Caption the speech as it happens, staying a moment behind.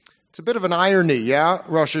a bit of an irony, yeah?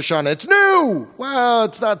 Rosh Hashanah. It's new! Well,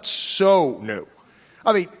 it's not so new.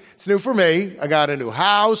 I mean, it's new for me. I got a new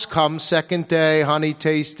house. Come second day, honey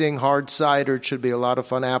tasting, hard cider. It should be a lot of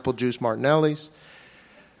fun. Apple juice, Martinelli's.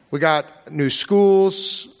 We got new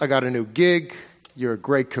schools. I got a new gig. You're a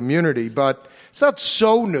great community, but it's not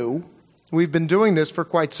so new. We've been doing this for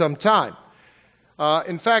quite some time.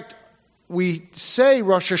 In fact, we say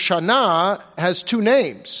Rosh Hashanah has two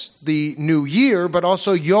names, the New Year, but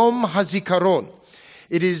also Yom HaZikaron.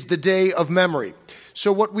 It is the day of memory.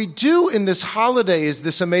 So what we do in this holiday is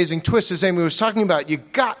this amazing twist, as Amy was talking about. You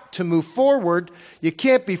got to move forward. You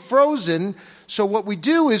can't be frozen. So what we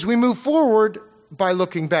do is we move forward by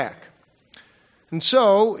looking back. And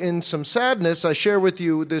so, in some sadness, I share with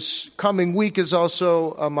you this coming week is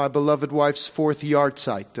also my beloved wife's 4th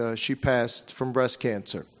yahrzeit. She passed from breast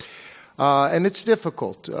cancer. And it's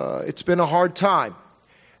difficult. It's been a hard time,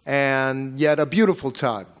 and yet a beautiful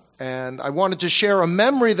time. And I wanted to share a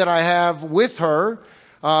memory that I have with her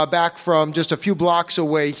back from just a few blocks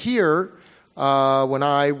away here when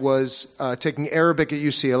I was taking Arabic at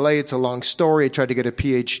UCLA. It's a long story. I tried to get a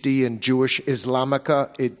PhD in Jewish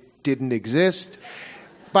Islamica. It didn't exist.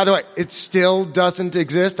 By the way, it still doesn't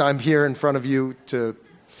exist. I'm here in front of you to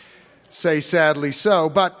say sadly so.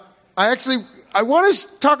 But I want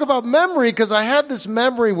to talk about memory because I had this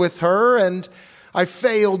memory with her and I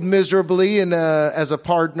failed miserably as a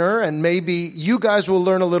partner, and maybe you guys will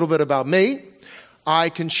learn a little bit about me. I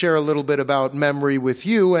can share a little bit about memory with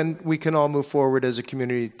you, and we can all move forward as a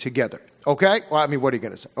community together. Okay? Well, I mean, what are you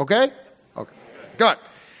going to say? Okay? Okay. Good.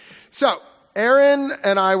 So, Erin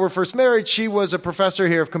and I were first married. She was a professor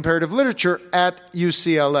here of comparative literature at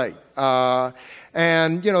UCLA.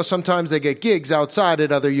 And, you know, sometimes they get gigs outside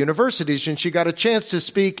at other universities, and she got a chance to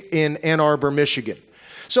speak in Ann Arbor, Michigan.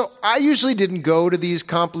 So I usually didn't go to these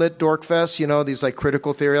Complet Dork Fests, you know, these like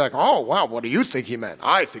critical theory, like, oh, wow, what do you think he meant?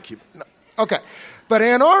 I think he... No. Okay. But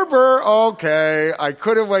Ann Arbor, okay, I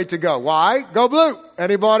couldn't wait to go. Why? Go Blue.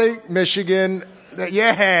 Anybody? Michigan?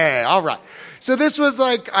 Yeah, all right. So this was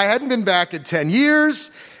like, I hadn't been back in 10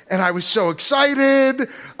 years, and I was so excited.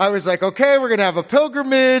 I was like, okay, we're going to have a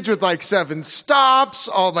pilgrimage with like 7 stops,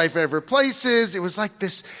 all my favorite places. It was like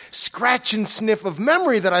this scratch and sniff of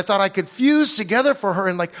memory that I thought I could fuse together for her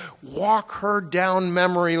and like walk her down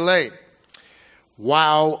memory lane.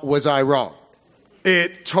 Wow, was I wrong.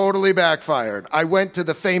 It totally backfired. I went to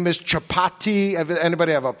the famous chapati.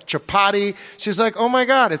 Anybody have a chapati? She's like, oh my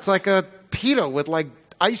God, it's like a pita with like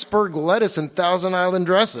iceberg lettuce and Thousand Island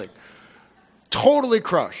dressing. Totally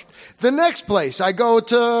crushed. The next place, I go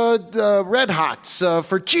to Red Hots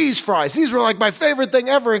for cheese fries. These were like my favorite thing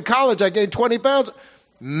ever in college. I gained 20 pounds.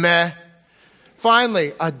 Meh.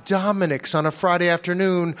 Finally, a Dominic's on a Friday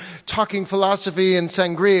afternoon talking philosophy and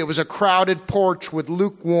sangria. It was a crowded porch with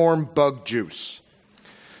lukewarm bug juice.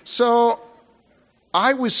 So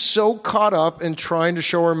I was so caught up in trying to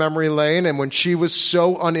show her memory lane, and when she was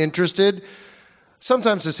so uninterested,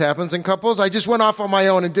 sometimes this happens in couples, I just went off on my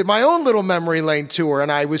own and did my own little memory lane tour,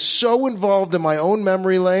 and I was so involved in my own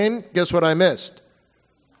memory lane, guess what I missed?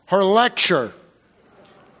 Her lecture.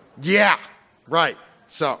 Yeah, right.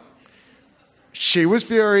 So, she was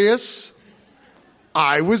furious.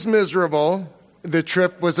 I was miserable. The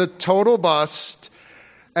trip was a total bust,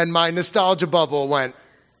 and my nostalgia bubble went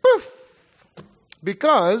poof.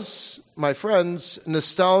 Because, my friends,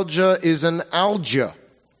 nostalgia is an algia.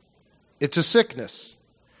 It's a sickness.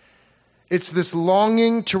 It's this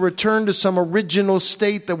longing to return to some original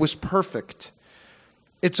state that was perfect.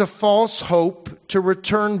 It's a false hope to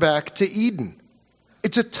return back to Eden.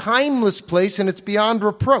 It's a timeless place, and it's beyond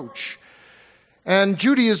reproach. And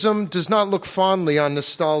Judaism does not look fondly on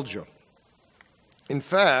nostalgia. In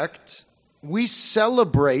fact, we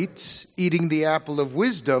celebrate eating the apple of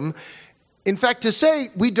wisdom. In fact, to say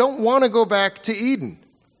we don't want to go back to Eden.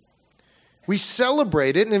 We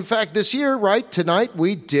celebrate it, and in fact, this year, right, tonight,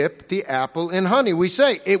 we dip the apple in honey. We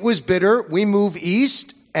say, it was bitter, we move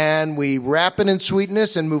east, and we wrap it in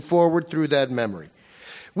sweetness and move forward through that memory.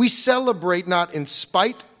 We celebrate not in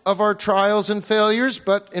spite of our trials and failures,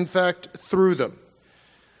 but in fact, through them.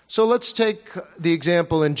 So let's take the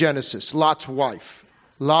example in Genesis, Lot's wife.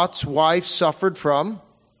 Lot's wife suffered from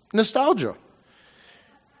nostalgia.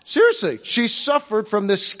 Seriously, she suffered from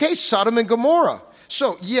this case, Sodom and Gomorrah.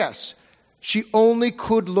 So, yes, she only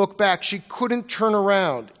could look back. She couldn't turn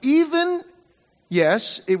around. Even,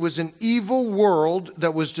 yes, it was an evil world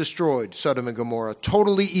that was destroyed, Sodom and Gomorrah.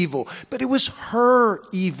 Totally evil. But it was her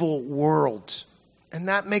evil world. And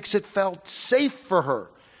that makes it felt safe for her.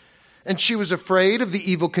 And she was afraid of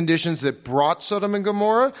the evil conditions that brought Sodom and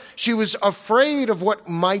Gomorrah. She was afraid of what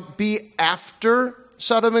might be after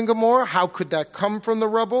Sodom and Gomorrah. How could that come from the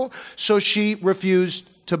rubble? So she refused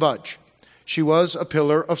to budge. She was a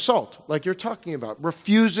pillar of salt, like you're talking about,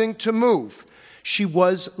 refusing to move. She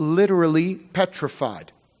was literally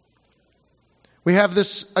petrified. We have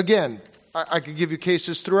this, again, I could give you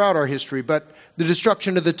cases throughout our history, but the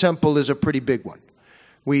destruction of the temple is a pretty big one.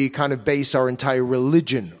 We kind of base our entire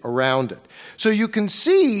religion around it. So you can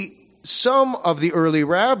see some of the early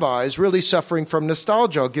rabbis really suffering from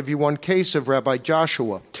nostalgia. I'll give you one case of Rabbi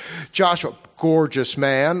Joshua. Joshua, gorgeous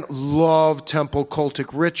man, loved temple cultic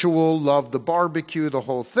ritual, loved the barbecue, the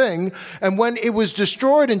whole thing. And when it was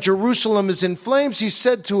destroyed and Jerusalem is in flames, he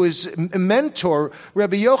said to his mentor,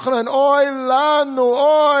 Rabbi Yochanan, Oy lanu,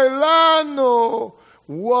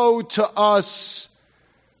 woe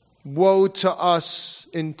to us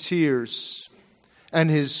in tears. And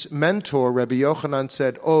his mentor, Rabbi Yochanan,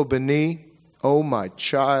 said, Oh, Beni, oh, my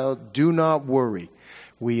child, do not worry.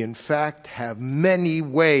 We, in fact, have many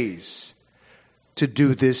ways to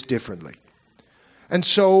do this differently. And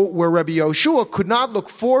so, where Rabbi Yoshua could not look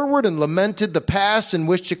forward and lamented the past and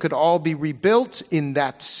wished it could all be rebuilt in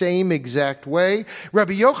that same exact way,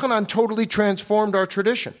 Rabbi Yochanan totally transformed our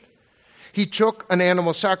tradition. He took an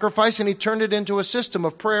animal sacrifice and he turned it into a system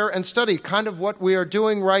of prayer and study, kind of what we are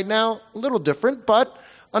doing right now, a little different, but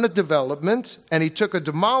on a development. And he took a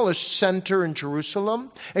demolished center in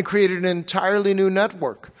Jerusalem and created an entirely new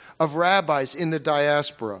network of rabbis in the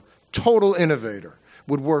diaspora. Total innovator.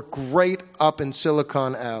 Would work great up in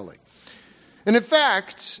Silicon Alley. And in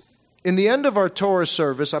fact, in the end of our Torah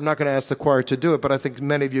service, I'm not going to ask the choir to do it, but I think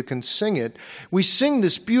many of you can sing it. We sing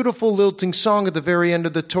this beautiful lilting song at the very end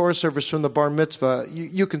of the Torah service from the Bar Mitzvah.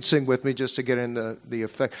 You can sing with me just to get in the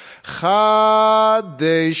effect.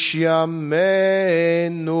 Chadesh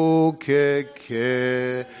yameinu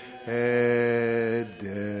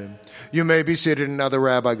kekedem. You may be seated, and another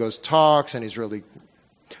rabbi talks, and he's really...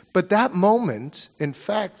 But that moment, in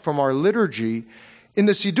fact, from our liturgy, in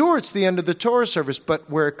the Siddur, it's the end of the Torah service, but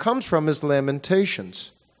where it comes from is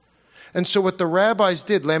Lamentations. And so what the rabbis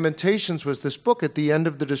did, Lamentations was this book at the end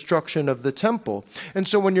of the destruction of the temple. And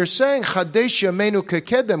so when you're saying Chadesh Yameinu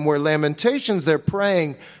Kekedem, where Lamentations, they're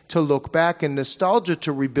praying to look back in nostalgia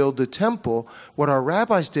to rebuild the temple, what our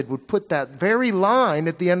rabbis did would put that very line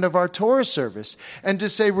at the end of our Torah service. And to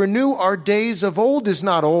say, renew our days of old is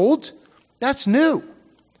not old, that's new.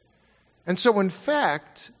 And so, in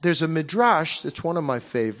fact, there's a midrash, that's one of my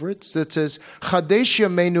favorites, that says, Chadesh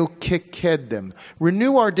yameinu kekedem.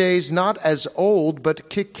 Renew our days not as old,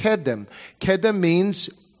 but kekedem. Kedem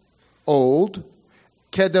means old.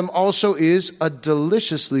 Kedem also is a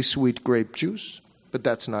deliciously sweet grape juice, but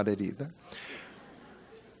that's not it either.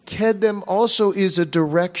 Kedem also is a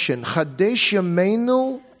direction. Chadesh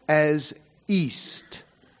yameinu as east.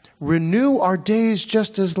 Renew our days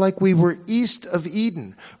just as like we were east of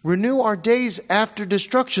Eden. Renew our days after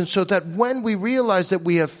destruction so that when we realize that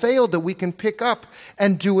we have failed, that we can pick up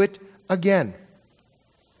and do it again.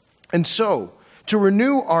 And so, to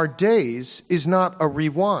renew our days is not a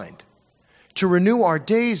rewind. To renew our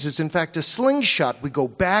days is in fact a slingshot. We go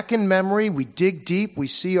back in memory, we dig deep, we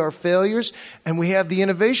see our failures, and we have the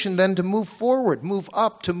innovation then to move forward, move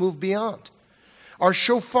up, to move beyond. Our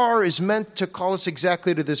shofar is meant to call us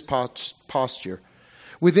exactly to this posture.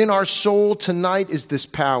 Within our soul tonight is this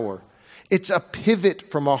power. It's a pivot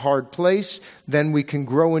from a hard place, then we can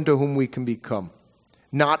grow into whom we can become.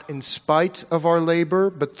 Not in spite of our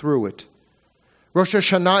labor, but through it. Rosh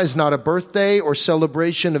Hashanah is not a birthday or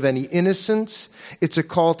celebration of any innocence. It's a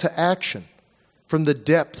call to action from the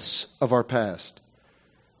depths of our past.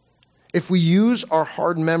 If we use our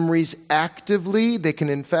hard memories actively, they can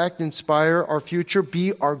in fact inspire our future,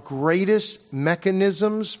 be our greatest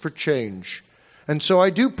mechanisms for change. And so I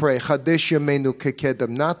do pray, Chadesh Yameinu Kekedem,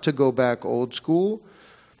 not to go back old school,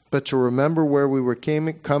 but to remember where we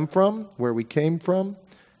came from,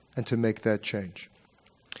 and to make that change.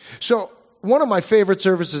 So one of my favorite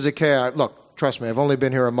services at KI, look, trust me, I've only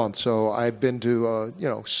been here a month, so I've been to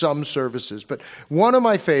some services, but one of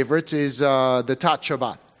my favorites is the Tat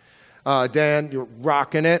Shabbat. Dan, you're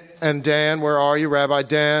rocking it. And Dan, where are you, Rabbi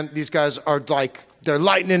Dan? These guys are like, they're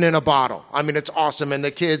lightning in a bottle. I mean, it's awesome. And the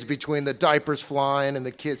kids, between the diapers flying and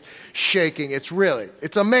the kids shaking, it's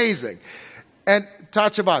amazing. And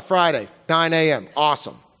Tat Shabbat, Friday, 9 a.m.,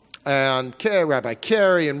 awesome. And Rabbi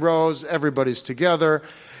Carey and Rose, everybody's together.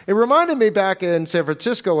 It reminded me back in San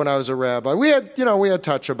Francisco when I was a rabbi. We had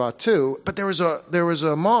Tat Shabbat too, but there was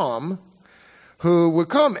a mom who would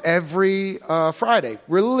come every Friday,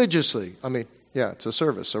 religiously. I mean, yeah, it's a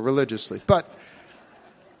service, so religiously. But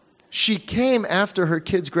she came after her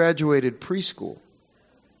kids graduated preschool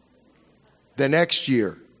the next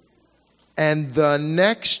year and the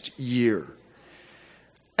next year.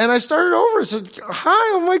 And I started over and said,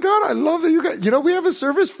 hi, oh my God, I love that you guys, we have a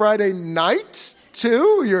service Friday night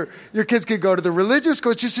too. Your kids could go to the religious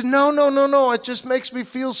school. She said, no, it just makes me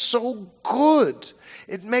feel so good.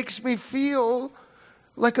 It makes me feel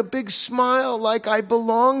like a big smile, like I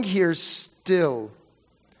belong here still.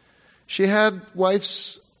 She had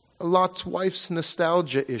Lot's wife's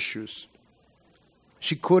nostalgia issues.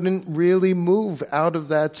 She couldn't really move out of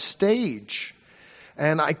that stage.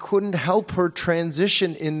 And I couldn't help her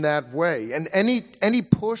transition in that way. And any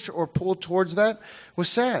push or pull towards that was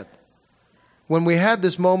sad. When we had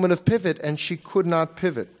this moment of pivot and she could not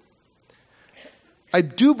pivot. I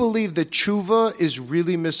do believe that tshuva is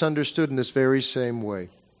really misunderstood in this very same way.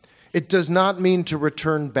 It does not mean to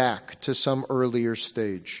return back to some earlier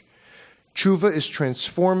stage. Tshuva is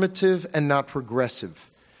transformative and not progressive.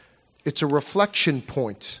 It's a reflection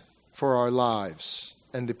point for our lives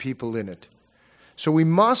and the people in it. So we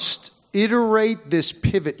must iterate this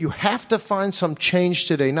pivot. You have to find some change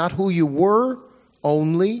today, not who you were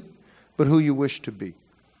only, but who you wish to be.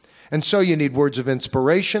 And so you need words of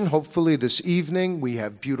inspiration. Hopefully this evening we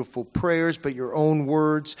have beautiful prayers, but your own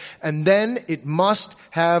words. And then it must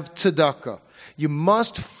have tzedakah. You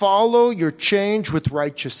must follow your change with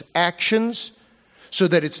righteous actions so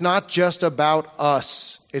that it's not just about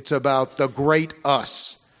us. It's about the great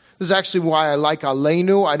us. This is actually why I like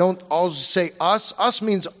Aleinu. I don't always say us. Us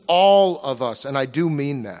means all of us, and I do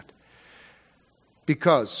mean that.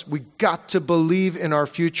 Because we got to believe in our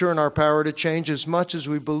future and our power to change as much as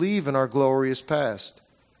we believe in our glorious past.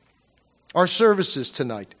 Our services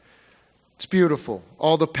tonight, it's beautiful.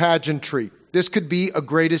 All the pageantry. This could be a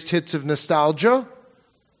greatest hits of nostalgia,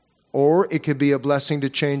 or it could be a blessing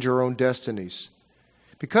to change our own destinies.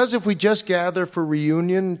 Because if we just gather for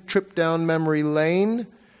reunion, trip down memory lane,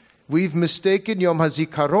 we've mistaken Yom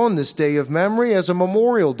HaZikaron, this day of memory, as a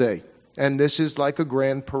memorial day. And this is like a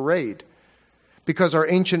grand parade. Because our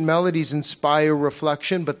ancient melodies inspire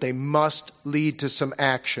reflection, but they must lead to some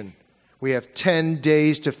action. We have 10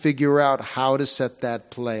 days to figure out how to set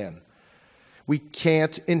that plan. We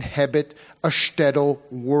can't inhabit a shtetl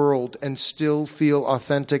world and still feel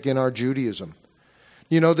authentic in our Judaism.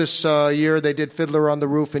 This year they did Fiddler on the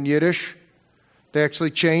Roof in Yiddish. They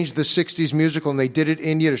actually changed the 60s musical and they did it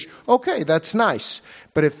in Yiddish. Okay, that's nice,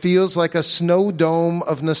 but it feels like a snow dome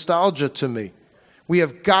of nostalgia to me. We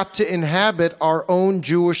have got to inhabit our own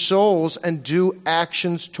Jewish souls and do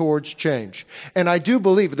actions towards change. And I do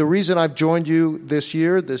believe, the reason I've joined you this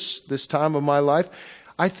year, this time of my life,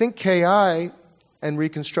 I think KI and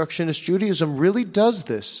Reconstructionist Judaism really does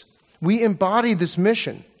this. We embody this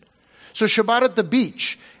mission. So Shabbat at the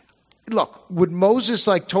beach. Look, would Moses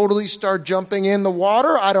totally start jumping in the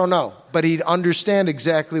water? I don't know. But he'd understand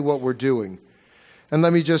exactly what we're doing. And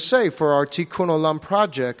let me just say, for our Tikkun Olam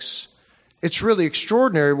projects, it's really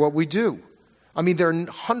extraordinary what we do. I mean, there are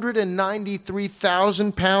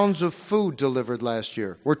 193,000 pounds of food delivered last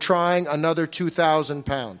year. We're trying another 2,000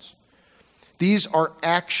 pounds. These are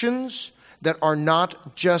actions that are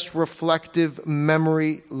not just reflective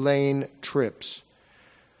memory lane trips.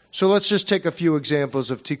 So let's just take a few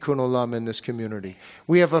examples of Tikkun Olam in this community.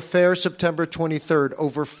 We have a fair September 23rd,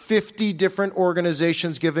 over 50 different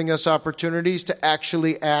organizations giving us opportunities to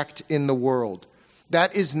actually act in the world.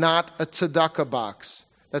 That is not a tzedakah box.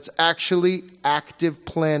 That's actually active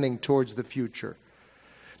planning towards the future.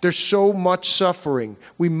 There's so much suffering.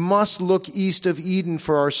 We must look east of Eden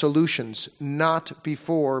for our solutions, not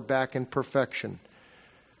before back in perfection.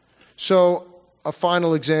 So, a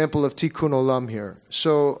final example of Tikkun Olam here.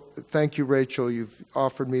 So, thank you, Rachel. You've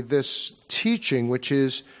offered me this teaching, which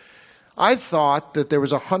is, I thought that there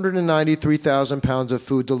was 193,000 pounds of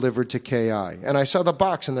food delivered to KI. And I saw the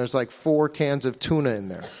box, and there's 4 cans of tuna in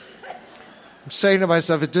there. I'm saying to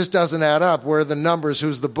myself, it just doesn't add up. Where are the numbers?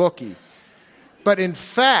 Who's the bookie? But in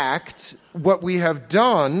fact, what we have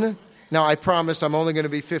done, now I promised I'm only going to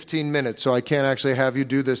be 15 minutes, so I can't actually have you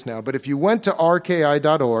do this now. But if you went to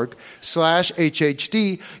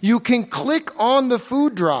rki.org/HHD, you can click on the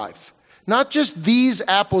food drive. Not just these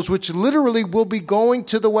apples, which literally will be going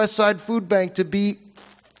to the West Side Food Bank to be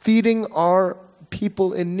feeding our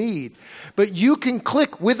people in need. But you can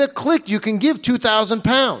click, with a click, you can give 2,000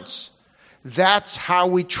 pounds. That's how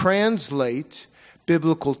we translate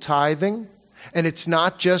biblical tithing. And it's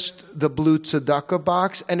not just the blue tzedakah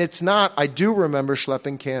box. And it's not, I do remember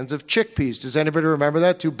schlepping cans of chickpeas. Does anybody remember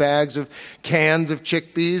that? 2 bags of cans of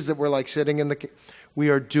chickpeas that were sitting in the... We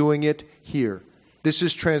are doing it here. This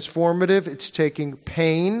is transformative. It's taking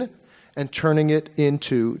pain and turning it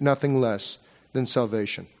into nothing less than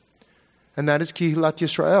salvation. And that is Kihilat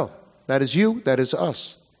Yisrael. That is you. That is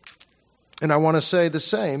us. And I want to say the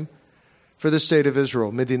same for the state of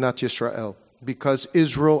Israel, Medinat Yisrael, because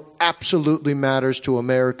Israel absolutely matters to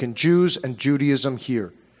American Jews and Judaism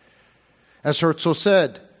here. As Herzl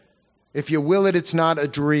said, if you will it, it's not a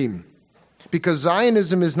dream. Because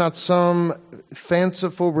Zionism is not some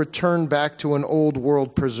fanciful return back to an old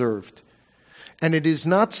world preserved. And it is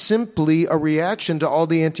not simply a reaction to all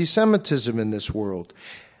the anti-Semitism in this world.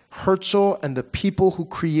 Herzl and the people who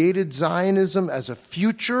created Zionism as a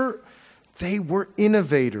future, they were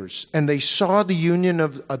innovators. And they saw the union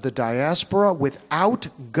of the diaspora without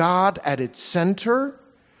God at its center.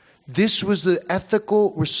 This was the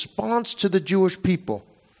ethical response to the Jewish people.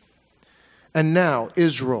 And now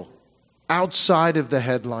Israel, outside of the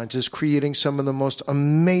headlines, is creating some of the most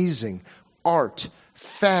amazing art,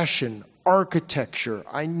 fashion, architecture.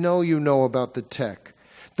 I know you know about the tech,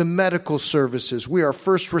 the medical services. We are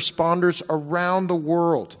first responders around the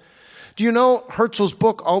world. Do you know Herzl's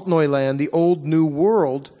book, Altneuland, The Old New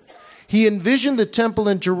World? He envisioned the temple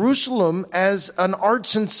in Jerusalem as an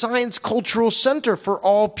arts and science cultural center for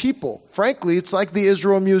all people. Frankly, it's like the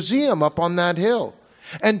Israel Museum up on that hill.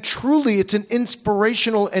 And truly, it's an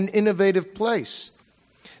inspirational and innovative place.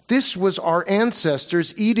 This was our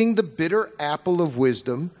ancestors eating the bitter apple of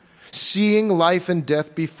wisdom, seeing life and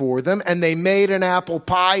death before them, and they made an apple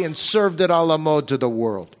pie and served it a la mode to the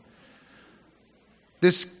world.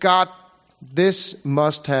 This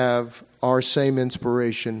must have our same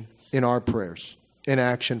inspiration in our prayers, in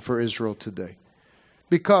action for Israel today.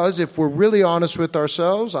 Because if we're really honest with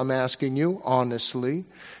ourselves, I'm asking you honestly,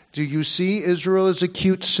 do you see Israel as a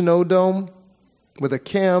cute snow dome with a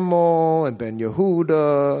camel and Ben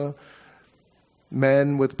Yehuda,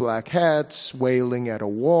 men with black hats wailing at a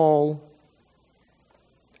wall?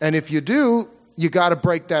 And if you do, you got to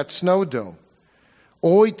break that snow dome.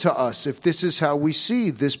 Oy to us if this is how we see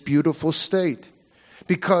this beautiful state.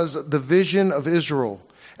 Because the vision of Israel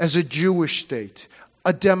as a Jewish state,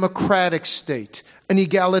 a democratic state, an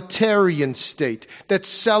egalitarian state that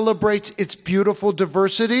celebrates its beautiful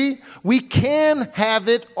diversity, we can have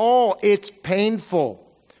it all. It's painful,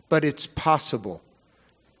 but it's possible.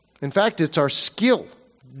 In fact, it's our skill.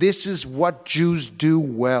 This is what Jews do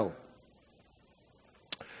well.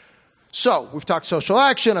 So, we've talked social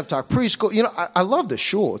action, I've talked preschool. You know, I love the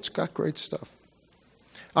shul. It's got great stuff.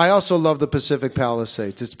 I also love the Pacific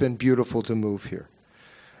Palisades. It's been beautiful to move here.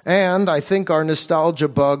 And I think our nostalgia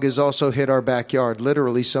bug has also hit our backyard.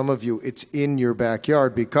 Literally, some of you, it's in your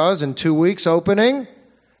backyard because in 2 weeks opening,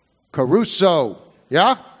 Caruso.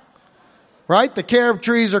 Yeah? Right? The carob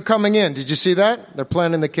trees are coming in. Did you see that? They're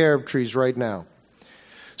planting the carob trees right now.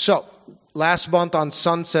 So, last month on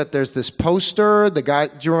Sunset, there's this poster. The guy,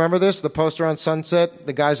 do you remember this? The poster on Sunset?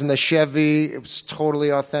 The guy's in the Chevy. It was totally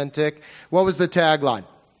authentic. What was the tagline?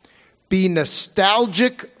 Be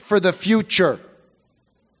nostalgic for the future.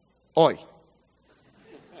 Oi.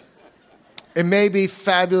 It may be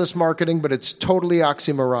fabulous marketing, but it's totally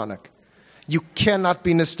oxymoronic. You cannot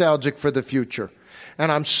be nostalgic for the future.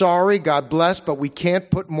 And I'm sorry, God bless, but we can't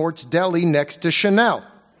put Mort's Deli next to Chanel.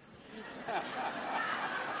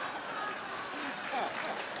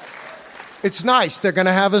 It's nice. They're going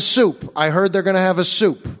to have a soup. I heard they're going to have a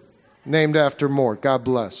soup named after Mort. God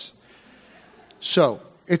bless. So,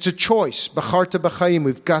 it's a choice. B'charta b'chaim.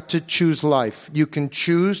 We've got to choose life. You can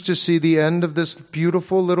choose to see the end of this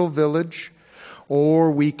beautiful little village,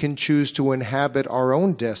 or we can choose to inhabit our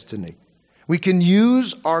own destiny. We can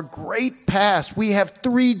use our great past. We have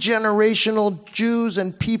 3 generational Jews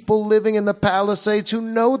and people living in the Palisades who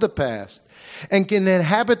know the past and can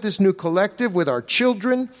inhabit this new collective with our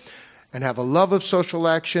children and have a love of social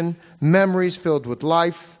action, memories filled with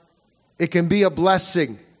life. It can be a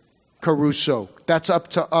blessing, Caruso. That's up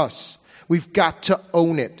to us. We've got to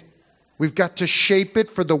own it. We've got to shape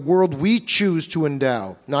it for the world we choose to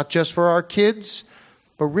endow, not just for our kids,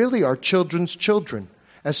 but really our children's children,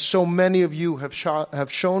 as so many of you have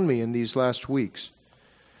shown me in these last weeks.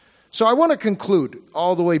 So I want to conclude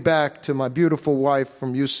all the way back to my beautiful wife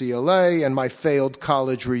from UCLA and my failed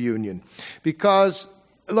college reunion. Because,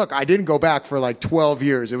 look, I didn't go back for like 12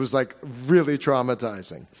 years. It was like really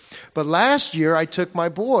traumatizing. But last year, I took my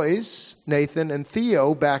boys, Nathan and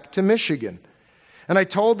Theo, back to Michigan. And I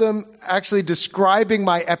told them, actually describing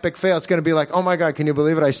my epic fail, it's going to be like, oh my God, can you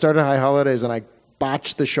believe it? I started High Holidays and I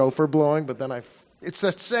botched the shofar blowing, but then it's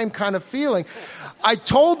the same kind of feeling. I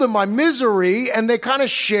told them my misery, and they kind of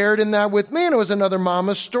shared in that with me, and it was another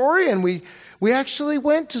mama story, and we actually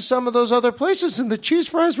went to some of those other places, and the cheese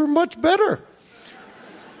fries were much better.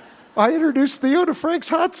 I introduced Theo to Frank's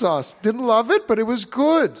hot sauce. Didn't love it, but it was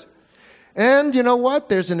good. And you know what?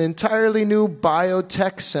 There's an entirely new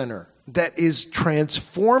biotech center that is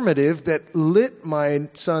transformative, that lit my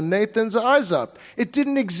son Nathan's eyes up. It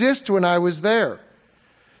didn't exist when I was there.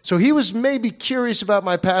 So he was maybe curious about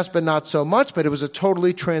my past, but not so much, but it was a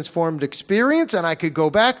totally transformed experience, and I could go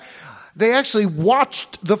back. They actually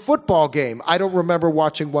watched the football game. I don't remember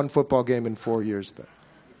watching one football game in 4 years then.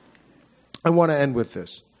 I want to end with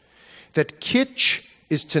this, that kitsch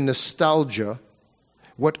is to nostalgia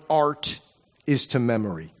what art is to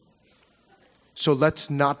memory. So let's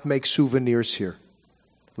not make souvenirs here.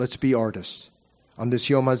 Let's be artists. On this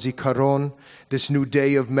Yom HaZikaron, this new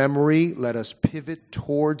day of memory, let us pivot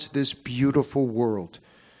towards this beautiful world.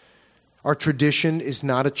 Our tradition is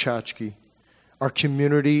not a tchotchke. Our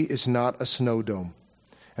community is not a snow dome.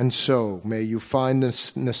 And so may you find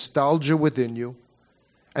this nostalgia within you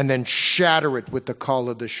and then shatter it with the call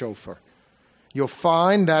of the shofar. You'll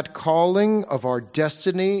find that calling of our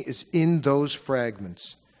destiny is in those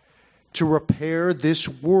fragments. To repair this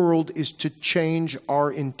world is to change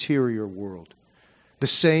our interior world, the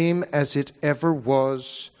same as it ever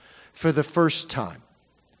was for the first time,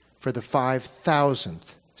 for the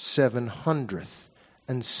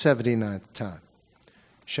 5,779th time.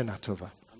 Shana Tova.